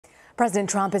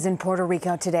President Trump is in Puerto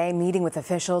Rico today, meeting with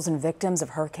officials and victims of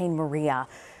Hurricane Maria.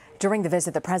 During the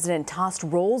visit, the president tossed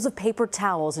rolls of paper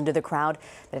towels into the crowd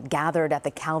that had gathered at the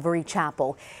Calvary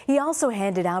Chapel. He also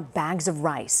handed out bags of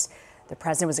rice. The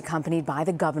president was accompanied by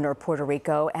the governor of Puerto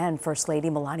Rico and First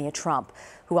Lady Melania Trump,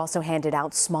 who also handed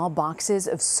out small boxes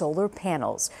of solar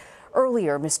panels.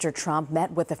 Earlier, Mr. Trump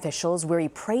met with officials where he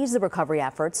praised the recovery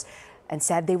efforts and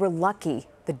said they were lucky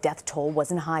the death toll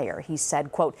wasn't higher. He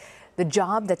said, quote, "The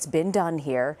job that's been done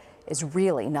here is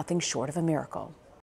really nothing short of a miracle."